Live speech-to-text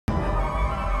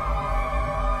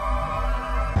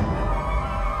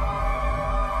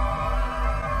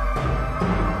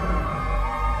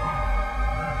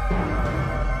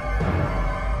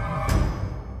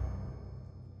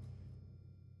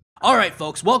Alright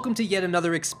folks, welcome to yet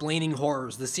another Explaining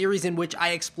Horrors, the series in which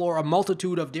I explore a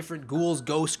multitude of different ghouls,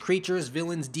 ghosts, creatures,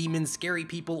 villains, demons, scary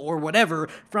people, or whatever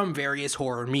from various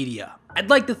horror media. I'd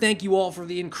like to thank you all for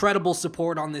the incredible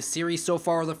support on this series so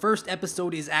far. The first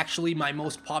episode is actually my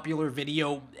most popular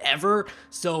video ever,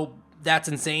 so that's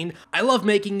insane. I love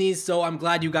making these, so I'm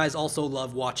glad you guys also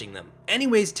love watching them.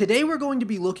 Anyways, today we're going to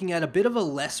be looking at a bit of a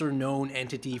lesser known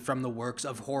entity from the works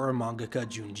of horror mangaka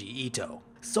Junji Ito.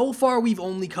 So far, we've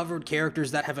only covered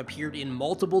characters that have appeared in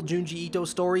multiple Junji Ito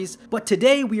stories, but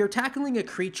today we are tackling a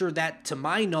creature that, to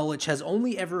my knowledge, has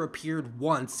only ever appeared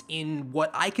once in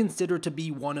what I consider to be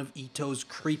one of Ito's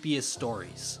creepiest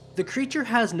stories. The creature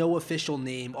has no official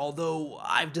name, although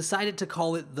I've decided to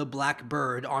call it the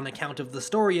Blackbird on account of the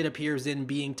story it appears in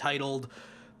being titled,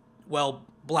 well,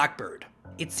 Blackbird.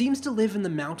 It seems to live in the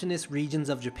mountainous regions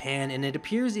of Japan, and it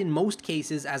appears in most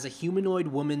cases as a humanoid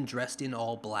woman dressed in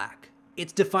all black.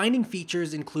 Its defining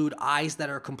features include eyes that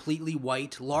are completely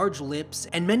white, large lips,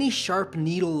 and many sharp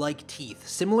needle-like teeth,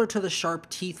 similar to the sharp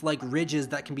teeth-like ridges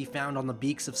that can be found on the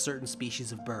beaks of certain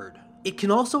species of bird. It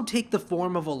can also take the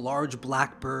form of a large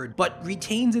black bird, but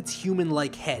retains its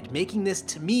human-like head, making this,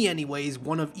 to me anyways,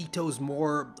 one of Ito's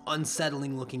more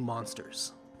unsettling-looking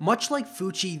monsters. Much like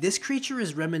Fuchi, this creature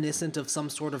is reminiscent of some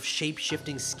sort of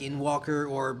shape-shifting skinwalker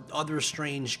or other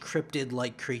strange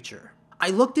cryptid-like creature. I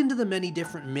looked into the many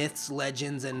different myths,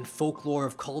 legends, and folklore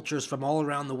of cultures from all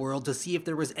around the world to see if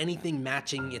there was anything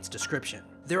matching its description.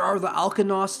 There are the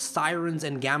Alkahest, Sirens,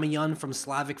 and Gamayan from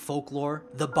Slavic folklore,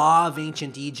 the Ba of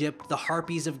ancient Egypt, the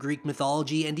Harpies of Greek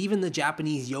mythology, and even the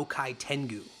Japanese yokai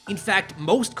Tengu. In fact,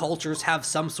 most cultures have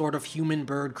some sort of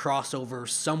human-bird crossover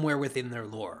somewhere within their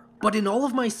lore. But in all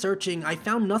of my searching, I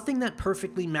found nothing that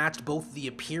perfectly matched both the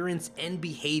appearance and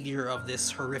behavior of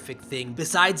this horrific thing,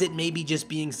 besides it maybe just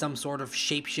being some sort of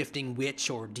shape-shifting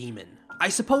witch or demon. I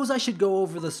suppose I should go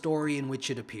over the story in which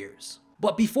it appears.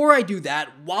 But before I do that,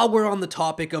 while we're on the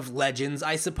topic of legends,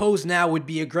 I suppose now would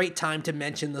be a great time to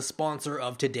mention the sponsor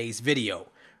of today's video,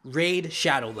 Raid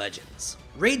Shadow Legends.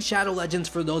 Raid Shadow Legends,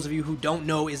 for those of you who don't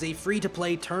know, is a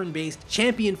free-to-play, turn-based,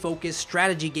 champion-focused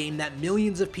strategy game that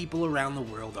millions of people around the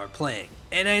world are playing.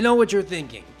 And I know what you're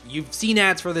thinking. You've seen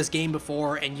ads for this game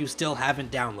before, and you still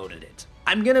haven't downloaded it.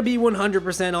 I'm gonna be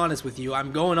 100% honest with you,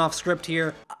 I'm going off script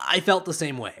here, I felt the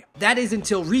same way. That is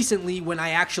until recently when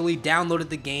I actually downloaded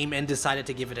the game and decided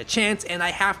to give it a chance, and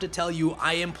I have to tell you,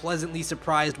 I am pleasantly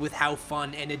surprised with how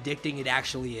fun and addicting it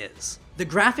actually is. The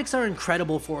graphics are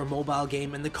incredible for a mobile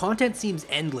game, and the content seems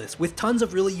endless, with tons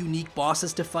of really unique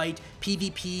bosses to fight,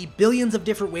 PvP, billions of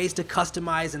different ways to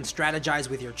customize and strategize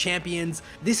with your champions.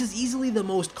 This is easily the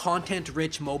most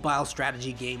content-rich mobile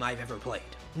strategy game I've ever played.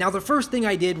 Now, the first thing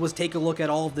I did was take a look at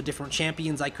all of the different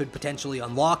champions I could potentially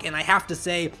unlock, and I have to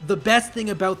say, the best thing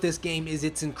about this game is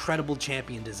its incredible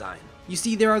champion design. You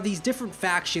see, there are these different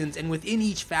factions, and within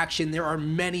each faction there are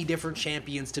many different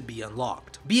champions to be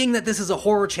unlocked. Being that this is a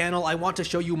horror channel, I want to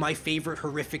show you my favorite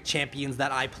horrific champions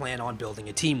that I plan on building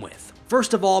a team with.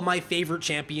 First of all, my favorite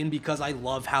champion, because I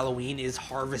love Halloween, is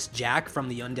Harvest Jack from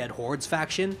the Undead Hordes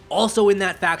faction. Also in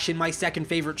that faction, my second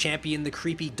favorite champion, the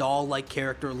creepy doll-like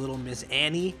character Little Miss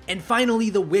Annie. And finally,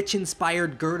 the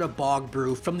witch-inspired Gerda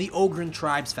Bogbrew from the Ogren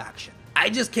Tribes faction. I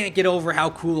just can't get over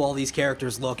how cool all these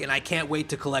characters look, and I can't wait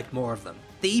to collect more of them.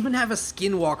 They even have a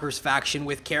Skinwalkers faction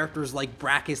with characters like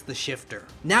Brachus the Shifter.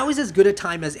 Now is as good a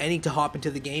time as any to hop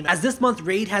into the game, as this month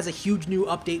Raid has a huge new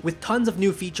update with tons of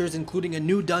new features, including a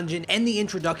new dungeon and the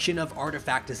introduction of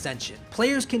Artifact Ascension.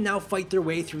 Players can now fight their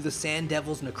way through the Sand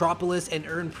Devil's necropolis and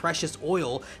earn precious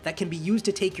oil that can be used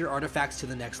to take your artifacts to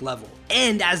the next level.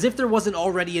 And as if there wasn't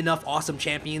already enough awesome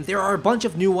champions, there are a bunch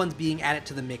of new ones being added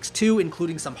to the mix too,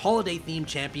 including some holiday-themed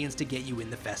champions to get you in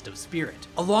the festive spirit,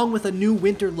 along with a new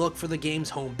winter look for the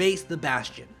game's home base, the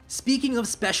Bastion. Speaking of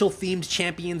special themed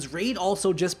champions, Raid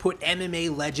also just put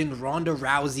MMA legend Ronda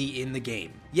Rousey in the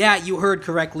game. Yeah, you heard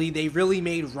correctly, they really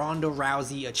made Ronda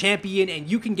Rousey a champion, and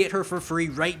you can get her for free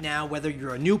right now whether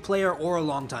you're a new player or a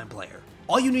longtime player.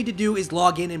 All you need to do is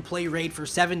log in and play Raid for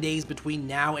 7 days between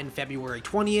now and February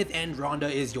 20th, and Ronda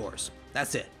is yours.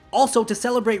 That's it. Also, to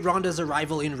celebrate Ronda's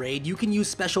arrival in Raid, you can use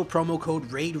special promo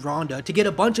code RAIDRONDA to get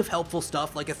a bunch of helpful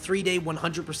stuff like a 3-day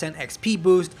 100% XP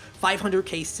boost,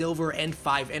 500k silver, and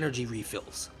 5 energy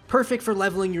refills. Perfect for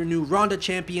leveling your new Ronda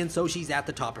champion so she's at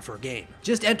the top of her game.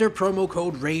 Just enter promo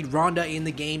code RAIDRONDA in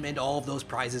the game and all of those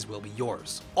prizes will be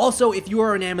yours. Also, if you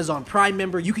are an Amazon Prime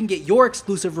member, you can get your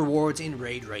exclusive rewards in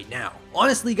Raid right now.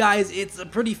 Honestly guys, it's a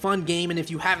pretty fun game, and if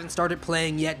you haven't started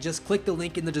playing yet, just click the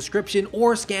link in the description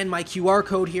or scan my QR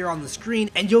code here on the screen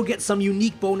and you'll get some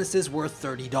unique bonuses worth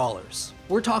 $30.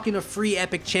 We're talking a free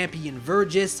epic champion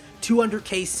Vergis,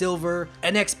 200k silver,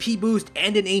 an XP boost,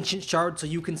 and an ancient shard so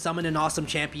you can summon an awesome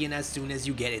champion as soon as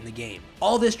you get in the game.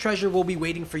 All this treasure will be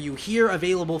waiting for you here,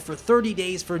 available for 30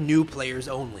 days for new players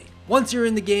only. Once you're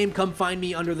in the game, come find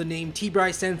me under the name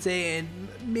TeeBrysensei and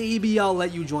maybe I'll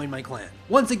let you join my clan.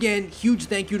 Once again, huge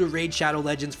thank you to Raid Shadow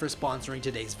Legends for sponsoring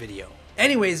today's video.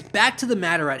 Anyways, back to the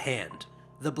matter at hand.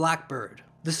 The Blackbird.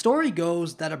 The story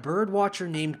goes that a birdwatcher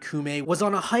named Kume was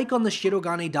on a hike on the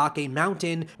Shirogane-dake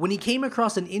mountain when he came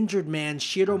across an injured man,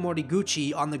 Shiro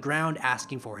Moriguchi, on the ground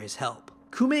asking for his help.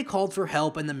 Kume called for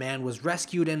help and the man was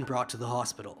rescued and brought to the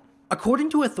hospital.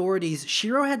 According to authorities,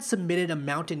 Shiro had submitted a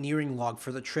mountaineering log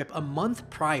for the trip a month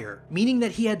prior, meaning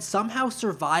that he had somehow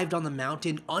survived on the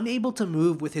mountain unable to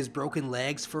move with his broken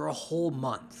legs for a whole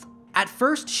month. At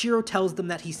first, Shiro tells them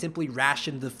that he simply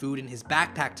rationed the food in his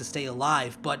backpack to stay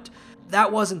alive, but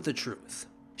that wasn't the truth.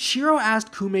 Shiro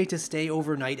asked Kume to stay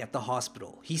overnight at the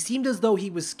hospital. He seemed as though he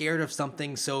was scared of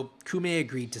something, so Kume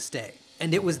agreed to stay.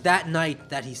 And it was that night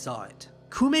that he saw it.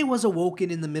 Kume was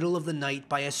awoken in the middle of the night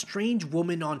by a strange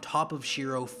woman on top of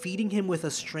Shiro feeding him with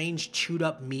a strange chewed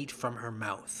up meat from her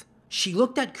mouth. She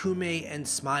looked at Kume and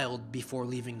smiled before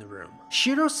leaving the room.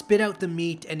 Shiro spit out the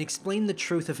meat and explained the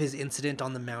truth of his incident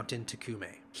on the mountain to Kume.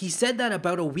 He said that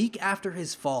about a week after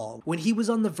his fall, when he was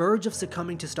on the verge of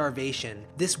succumbing to starvation,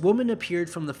 this woman appeared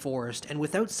from the forest and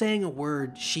without saying a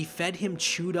word, she fed him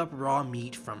chewed up raw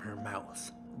meat from her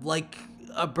mouth. Like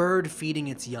a bird feeding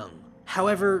its young.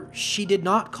 However, she did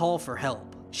not call for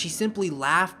help. She simply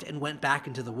laughed and went back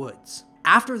into the woods.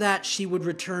 After that, she would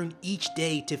return each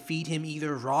day to feed him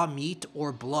either raw meat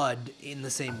or blood in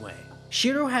the same way.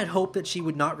 Shiro had hoped that she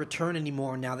would not return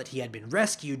anymore now that he had been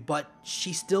rescued, but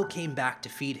she still came back to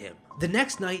feed him. The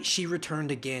next night, she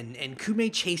returned again, and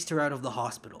Kume chased her out of the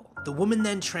hospital. The woman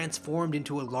then transformed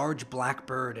into a large black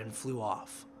bird and flew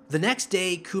off. The next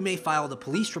day, Kume filed a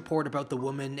police report about the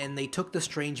woman, and they took the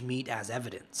strange meat as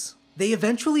evidence. They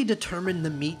eventually determined the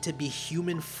meat to be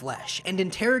human flesh and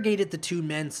interrogated the two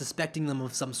men, suspecting them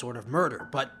of some sort of murder,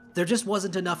 but there just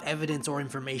wasn't enough evidence or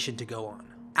information to go on.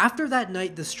 After that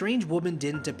night, the strange woman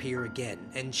didn't appear again,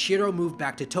 and Shiro moved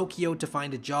back to Tokyo to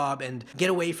find a job and get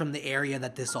away from the area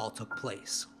that this all took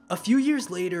place. A few years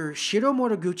later, Shiro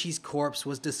Moriguchi's corpse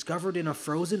was discovered in a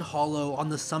frozen hollow on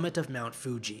the summit of Mount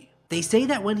Fuji. They say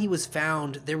that when he was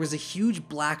found, there was a huge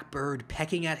black bird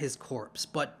pecking at his corpse,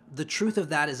 but the truth of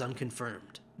that is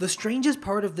unconfirmed. The strangest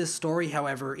part of this story,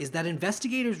 however, is that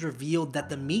investigators revealed that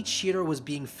the meat Shiro was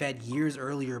being fed years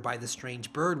earlier by the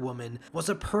strange bird woman was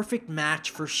a perfect match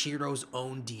for Shiro's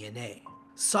own DNA.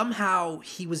 Somehow,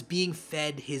 he was being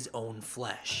fed his own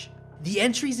flesh. The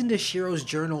entries into Shiro's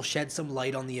journal shed some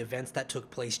light on the events that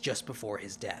took place just before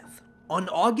his death. On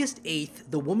August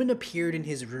 8th, the woman appeared in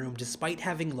his room despite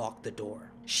having locked the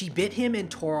door. She bit him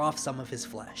and tore off some of his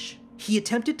flesh. He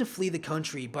attempted to flee the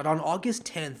country, but on August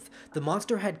 10th, the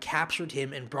monster had captured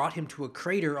him and brought him to a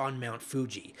crater on Mount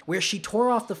Fuji, where she tore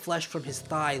off the flesh from his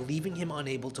thigh, leaving him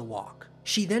unable to walk.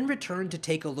 She then returned to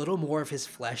take a little more of his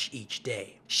flesh each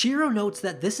day. Shiro notes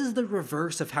that this is the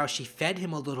reverse of how she fed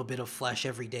him a little bit of flesh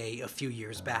every day a few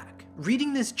years back.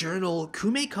 Reading this journal,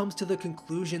 Kume comes to the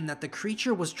conclusion that the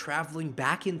creature was traveling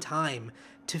back in time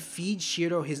to feed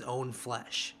Shiro his own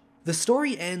flesh. The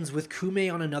story ends with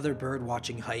Kume on another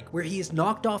bird-watching hike where he is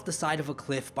knocked off the side of a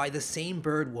cliff by the same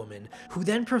bird woman, who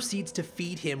then proceeds to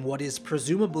feed him what is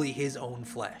presumably his own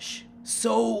flesh.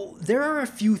 So, there are a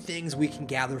few things we can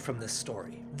gather from this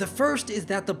story. The first is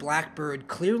that the Blackbird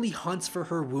clearly hunts for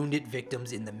her wounded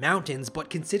victims in the mountains,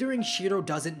 but considering Shiro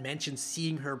doesn't mention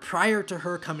seeing her prior to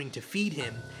her coming to feed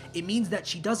him, it means that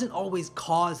she doesn't always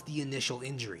cause the initial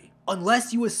injury,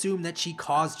 unless you assume that she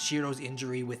caused Shiro's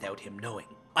injury without him knowing.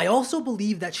 I also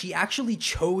believe that she actually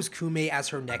chose Kume as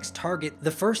her next target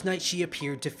the first night she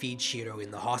appeared to feed Shiro in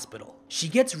the hospital. She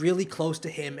gets really close to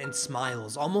him and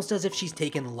smiles, almost as if she's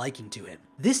taken a liking to him.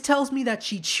 This tells me that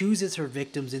she chooses her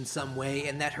victims in some way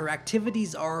and that her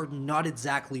activities are not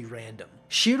exactly random.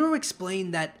 Shiro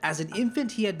explained that as an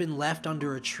infant he had been left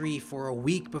under a tree for a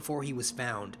week before he was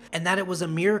found, and that it was a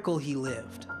miracle he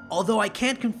lived. Although I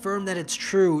can't confirm that it's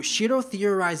true, Shiro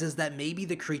theorizes that maybe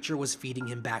the creature was feeding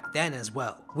him back then as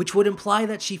well, which would imply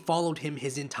that she followed him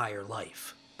his entire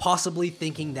life, possibly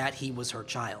thinking that he was her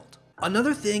child.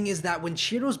 Another thing is that when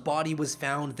Shiro's body was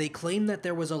found, they claimed that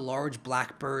there was a large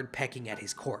black bird pecking at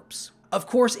his corpse. Of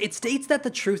course, it states that the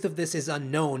truth of this is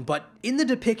unknown, but in the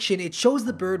depiction it shows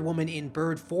the bird woman in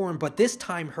bird form, but this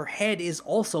time her head is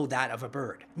also that of a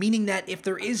bird. Meaning that if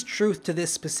there is truth to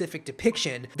this specific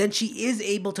depiction, then she is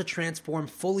able to transform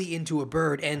fully into a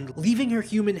bird, and leaving her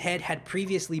human head had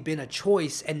previously been a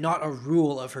choice and not a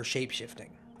rule of her shapeshifting.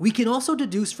 We can also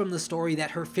deduce from the story that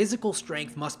her physical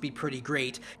strength must be pretty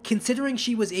great, considering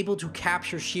she was able to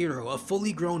capture Shiro, a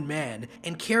fully grown man,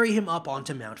 and carry him up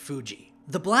onto Mount Fuji.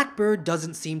 The Blackbird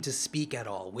doesn't seem to speak at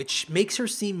all, which makes her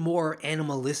seem more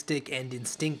animalistic and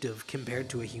instinctive compared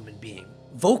to a human being.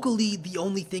 Vocally, the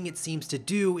only thing it seems to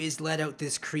do is let out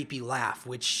this creepy laugh,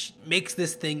 which makes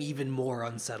this thing even more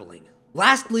unsettling.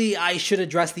 Lastly, I should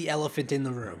address the elephant in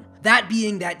the room. That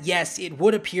being that yes, it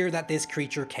would appear that this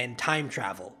creature can time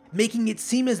travel, making it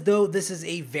seem as though this is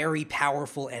a very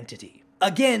powerful entity.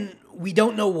 Again, we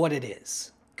don't know what it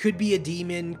is. Could be a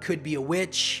demon, could be a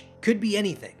witch, could be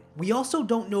anything. We also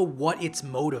don't know what its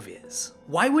motive is.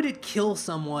 Why would it kill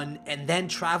someone and then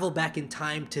travel back in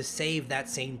time to save that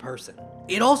same person?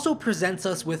 It also presents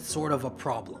us with sort of a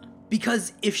problem.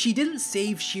 Because if she didn't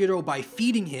save Shiro by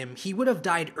feeding him, he would have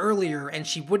died earlier and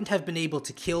she wouldn't have been able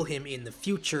to kill him in the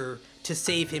future to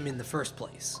save him in the first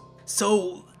place.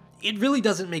 So it really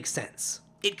doesn't make sense.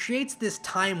 It creates this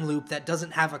time loop that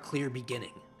doesn't have a clear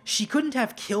beginning. She couldn't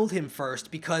have killed him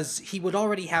first because he would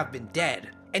already have been dead,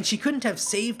 and she couldn't have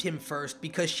saved him first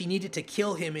because she needed to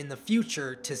kill him in the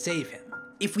future to save him.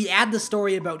 If we add the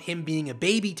story about him being a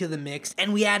baby to the mix,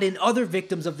 and we add in other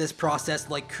victims of this process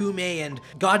like Kume and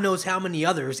God knows how many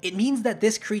others, it means that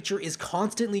this creature is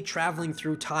constantly traveling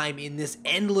through time in this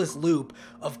endless loop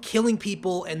of killing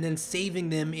people and then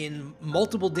saving them in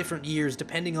multiple different years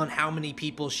depending on how many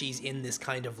people she's in this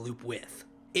kind of loop with.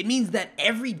 It means that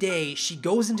every day she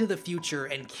goes into the future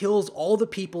and kills all the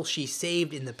people she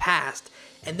saved in the past,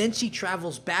 and then she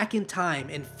travels back in time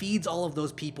and feeds all of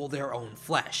those people their own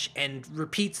flesh, and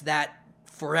repeats that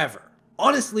forever.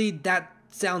 Honestly, that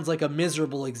sounds like a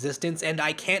miserable existence, and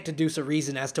I can't deduce a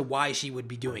reason as to why she would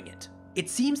be doing it. It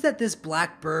seems that this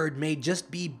Blackbird may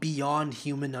just be beyond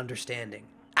human understanding.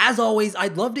 As always,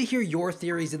 I'd love to hear your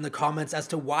theories in the comments as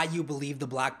to why you believe the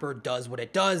Blackbird does what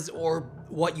it does, or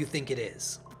what you think it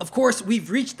is. Of course, we've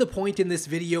reached the point in this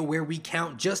video where we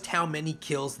count just how many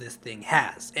kills this thing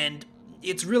has, and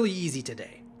it's really easy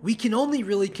today. We can only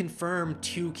really confirm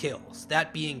 2 kills,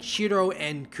 that being Shiro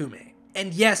and Kume.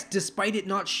 And yes, despite it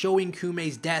not showing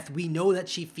Kume's death, we know that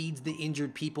she feeds the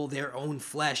injured people their own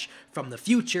flesh from the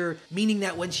future, meaning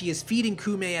that when she is feeding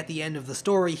Kume at the end of the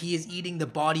story, he is eating the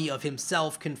body of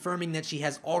himself, confirming that she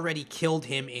has already killed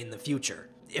him in the future,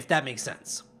 if that makes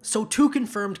sense. So 2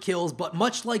 confirmed kills, but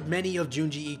much like many of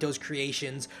Junji Ito's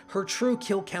creations, her true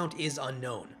kill count is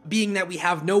unknown, being that we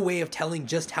have no way of telling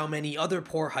just how many other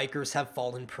poor hikers have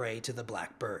fallen prey to the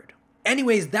Blackbird.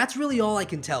 Anyways, that's really all I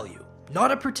can tell you.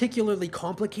 Not a particularly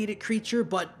complicated creature,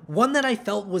 but one that I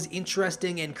felt was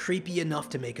interesting and creepy enough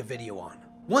to make a video on.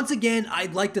 Once again,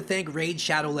 I'd like to thank Raid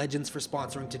Shadow Legends for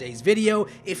sponsoring today's video.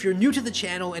 If you're new to the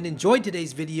channel and enjoyed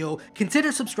today's video,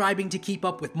 consider subscribing to keep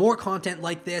up with more content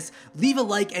like this, leave a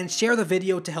like and share the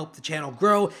video to help the channel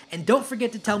grow, and don't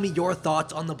forget to tell me your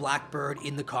thoughts on the Blackbird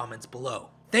in the comments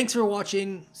below. Thanks for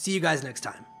watching, see you guys next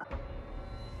time.